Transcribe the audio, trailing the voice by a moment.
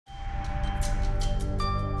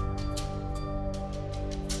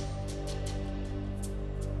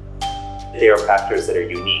They are factors that are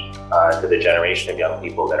unique to the generation of young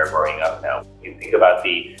people that are growing up now. You think about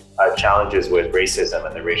the challenges with racism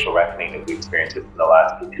and the racial reckoning that we've experienced in the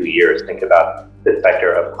last 2 years. Think about the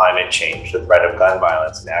specter of climate change, the threat of gun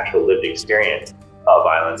violence, and actual lived experience of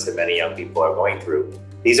violence that many young people are going through.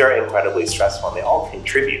 These are incredibly stressful, and they all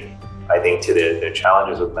contribute, I think, to the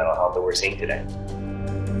challenges with mental health that we're seeing today.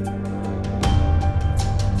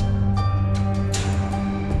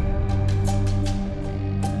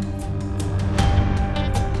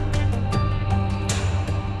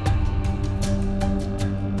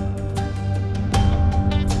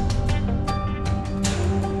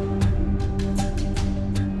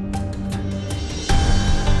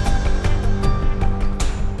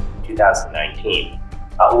 In 2019,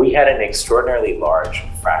 we had an extraordinarily large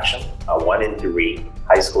fraction, 1 in 3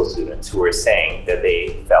 high school students who were saying that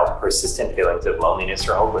they felt persistent feelings of loneliness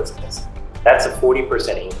or hopelessness. That's a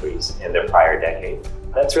 40% increase in the prior decade.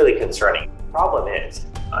 That's really concerning. The problem is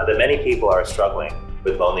that many people are struggling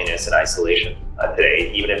with loneliness and isolation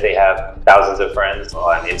today. Even if they have thousands of friends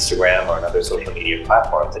on Instagram or on other social media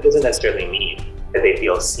platforms, it doesn't necessarily mean that they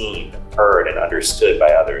feel seen, heard, and understood by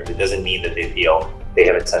others. It doesn't mean that they feel they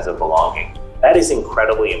have a sense of belonging. That is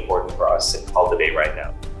incredibly important for us to cultivate right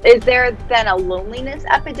now. Is there then a loneliness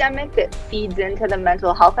epidemic that feeds into the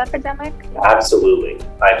mental health epidemic? Absolutely.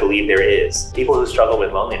 I believe there is. People who struggle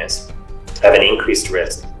with loneliness have an increased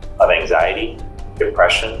risk of anxiety,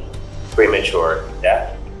 depression, premature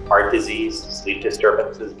death, heart disease, sleep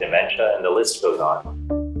disturbances, dementia, and the list goes on.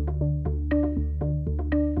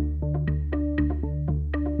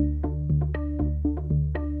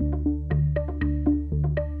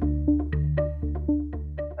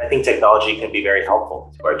 I think technology can be very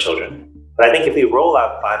helpful to our children. But I think if we roll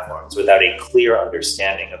out platforms without a clear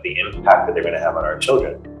understanding of the impact that they're going to have on our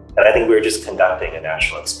children, then I think we're just conducting a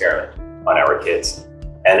national experiment on our kids.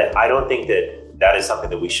 And I don't think that that is something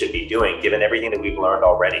that we should be doing, given everything that we've learned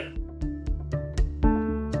already.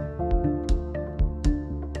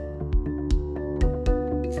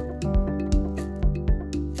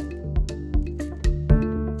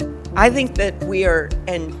 I think that we are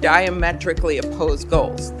in diametrically opposed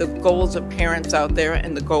goals, the goals of parents out there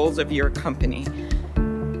and the goals of your company.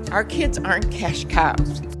 Our kids aren't cash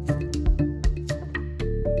cows.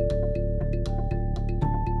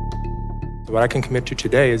 What I can commit to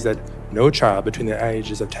today is that no child between the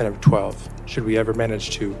ages of 10 and 12, should we ever manage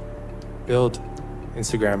to build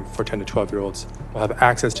Instagram for 10 to 12-year-olds, will have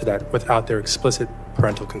access to that without their explicit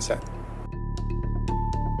parental consent.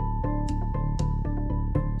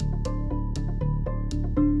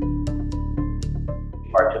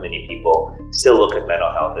 Far too many people still look at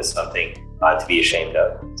mental health as something to be ashamed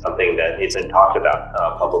of, something that isn't talked about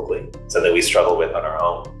publicly, something we struggle with on our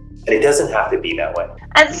own. And it doesn't have to be that way.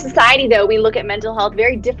 As a society, though, we look at mental health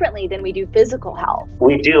very differently than we do physical health.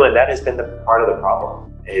 We do, and that has been the part of the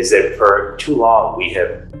problem, is that for too long we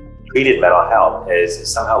have treated mental health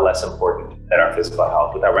as somehow less important than our physical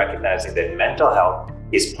health, without recognizing that mental health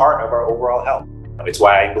is part of our overall health. It's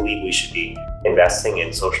why I believe we should be investing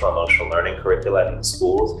in social emotional learning curricula in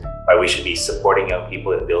schools, why we should be supporting young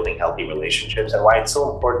people in building healthy relationships, and why it's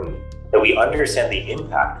so important that we understand the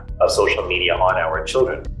impact of social media on our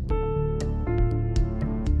children.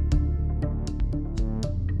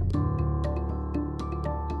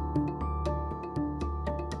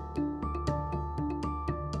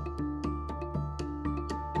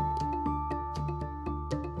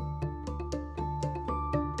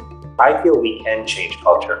 I feel we can change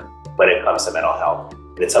culture when it comes to mental health.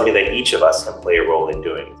 And it's something that each of us can play a role in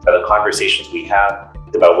doing. It's about the conversations we have,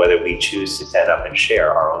 it's about whether we choose to stand up and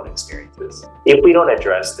share our own experiences. If we don't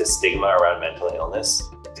address the stigma around mental illness,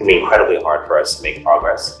 it's going to be incredibly hard for us to make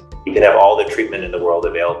progress. You can have all the treatment in the world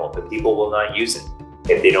available, but people will not use it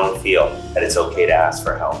if they don't feel that it's okay to ask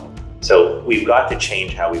for help. So we've got to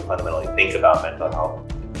change how we fundamentally think about mental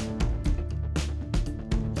health.